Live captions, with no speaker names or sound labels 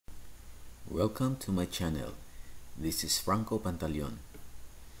Welcome to my channel. This is Franco Pantaleon.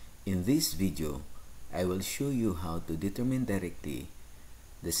 In this video, I will show you how to determine directly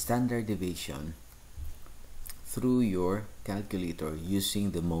the standard deviation through your calculator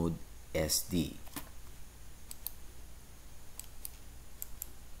using the mode SD.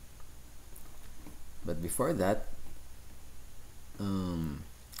 But before that,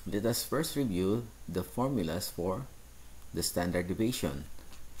 let us first review the formulas for the standard deviation.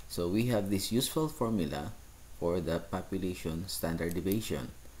 So we have this useful formula for the population standard deviation.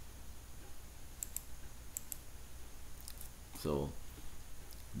 So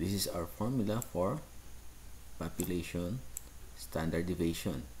this is our formula for population standard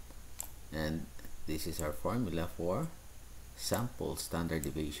deviation, and this is our formula for sample standard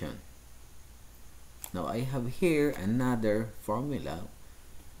deviation. Now I have here another formula,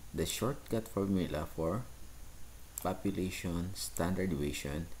 the shortcut formula for population standard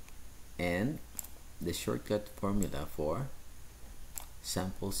deviation, and the shortcut formula for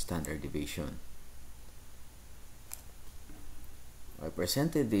sample standard deviation. I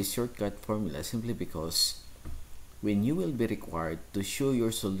presented this shortcut formula simply because when you will be required to show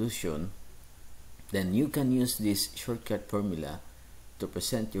your solution, then you can use this shortcut formula to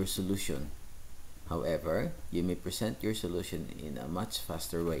present your solution. However, you may present your solution in a much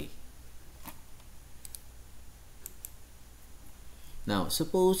faster way. Now,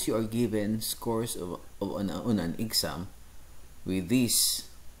 suppose you are given scores on an exam with this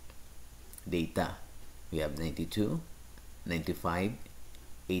data. We have 92, 95,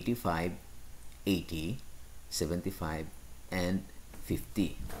 85, 80, 75, and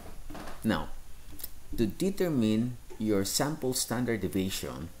 50. Now, to determine your sample standard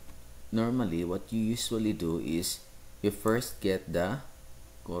deviation, normally what you usually do is you first get the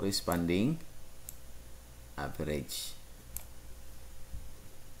corresponding average.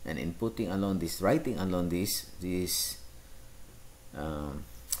 And in writing along these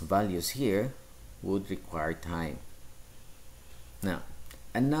values here would require time. Now,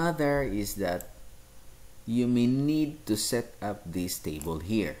 another is that you may need to set up this table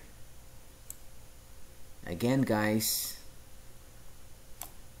here. Again, guys,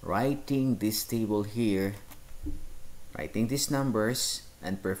 writing this table here, writing these numbers,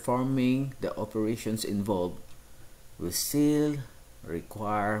 and performing the operations involved will still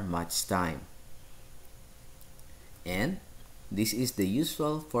require much time. And this is the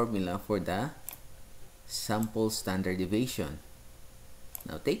usual formula for the sample standard deviation.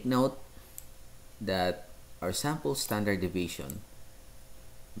 Now take note that our sample standard deviation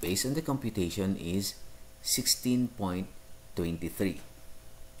based on the computation is 16.23.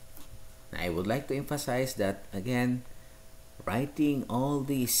 Now I would like to emphasize that again, writing all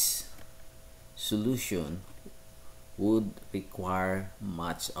this solution would require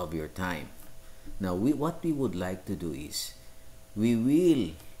much of your time. Now what we would like to do is we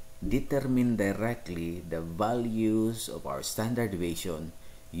will determine directly the values of our standard deviation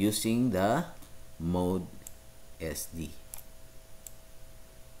using the mode SD.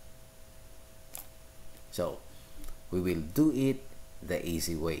 So we will do it the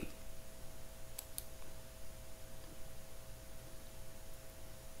easy way.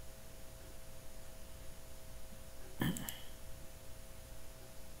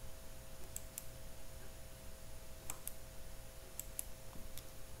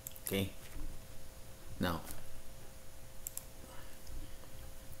 Okay, now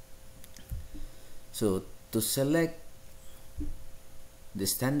so to select the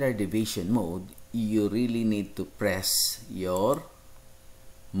standard deviation mode, you really need to press your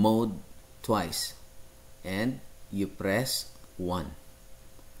mode twice, and you press 1.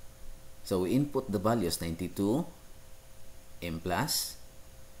 So we input the values 92 M plus,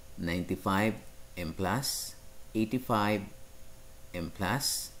 95 M plus, 85 M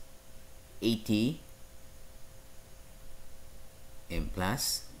plus, 80 M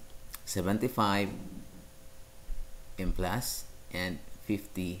plus, 75 M plus, and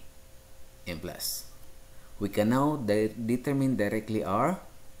 50 M plus. We can now determine directly our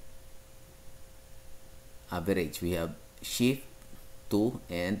average. We have shift 2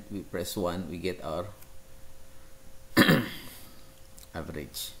 and we press 1, we get our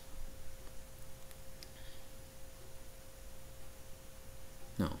average.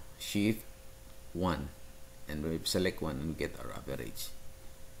 Now shift 1 and we select 1 and we get our average.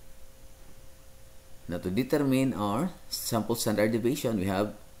 Now to determine our sample standard deviation, we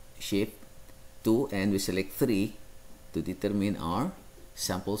have shift 2 and we select 3 to determine our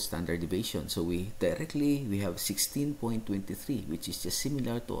sample standard deviation. So we have 16.23, which is just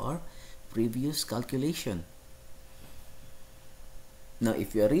similar to our previous calculation. Now,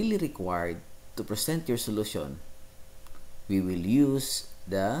 if you are really required to present your solution, we will use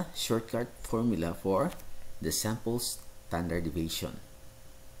the shortcut formula for the sample standard deviation.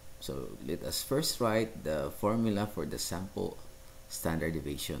 So let us first write the formula for the sample standard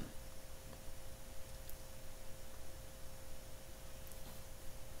deviation.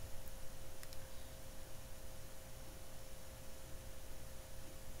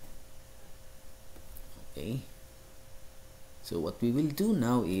 Okay. So what we will do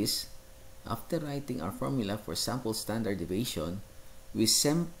now is, after writing our formula for sample standard deviation, we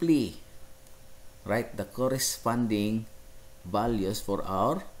simply write the corresponding values for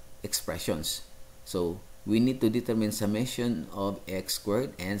our expressions. So we need to determine summation of x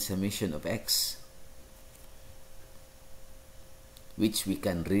squared and summation of x, which we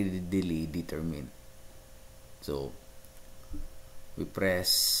can readily determine. So we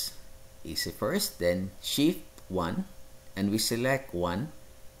press easy first, then shift 1, and we select 1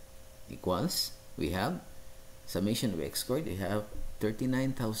 equals, we have summation of x squared, we have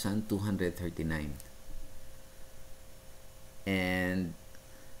 39,239. And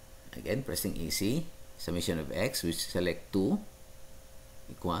again, pressing easy, summation of x, we select 2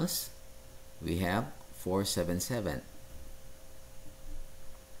 equals, we have 477.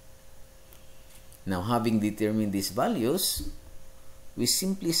 Now, having determined these values, we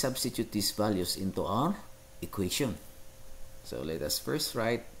simply substitute these values into our equation. So let us first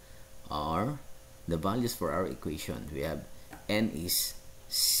write the values for our equation. We have n is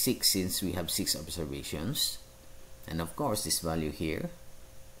 6 since we have 6 observations, and of course this value here,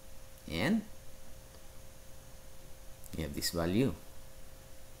 and we have this value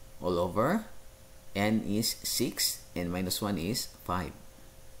all over. N is 6 and minus 1 is 5.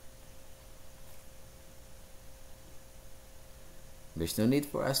 There's no need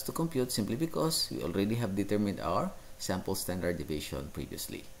for us to compute simply because we already have determined our sample standard deviation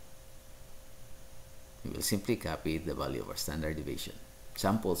previously. We will simply copy the value of our standard deviation,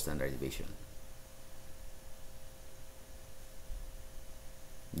 sample standard deviation.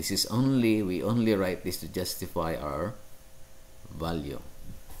 This is we only write this to justify our value.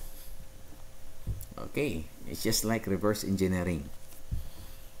 Okay, it's just like reverse engineering.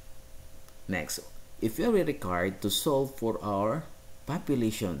 Next, if you are required to solve for our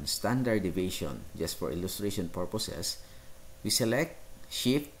population standard deviation, just for illustration purposes, we select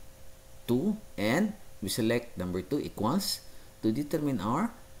shift 2 and we select number 2 equals to determine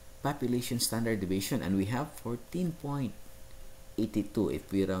our population standard deviation, and we have 14.82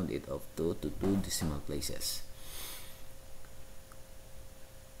 if we round it up to 2 decimal places.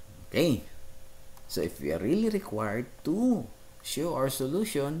 Okay, so if we are really required to show our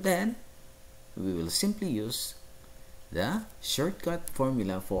solution, then we will simply use the shortcut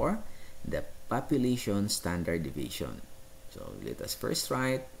formula for the population standard deviation. So let us first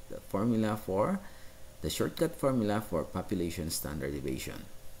write the formula for the shortcut formula for population standard deviation.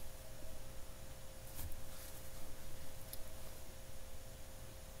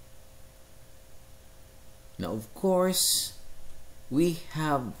 Now, of course, we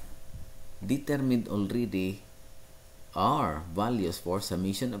have determined already our values for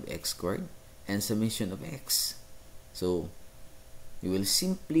summation of x squared and summation of x. So we will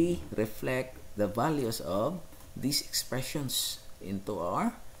simply reflect the values of these expressions into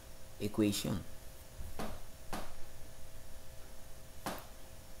our equation.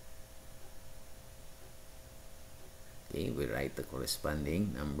 Okay, we write the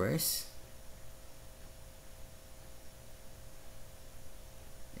corresponding numbers.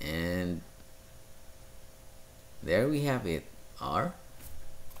 And there we have it. Our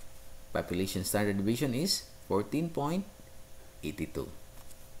population standard deviation is 14.82.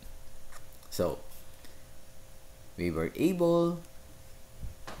 So we were able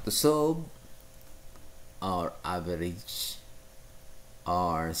to solve our average,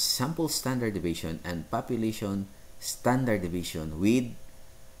 our sample standard deviation and population standard deviation with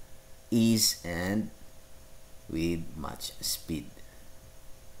ease and with much speed.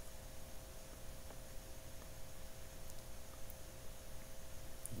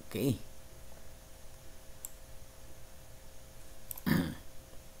 Okay.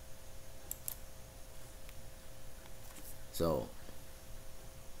 So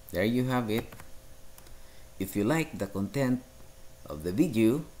there you have it. If you like the content of the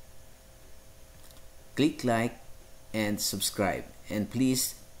video, click like and subscribe, and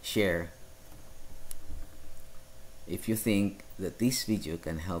please share if you think that this video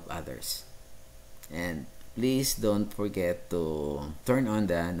can help others. And please don't forget to turn on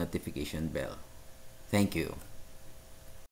the notification bell. Thank you.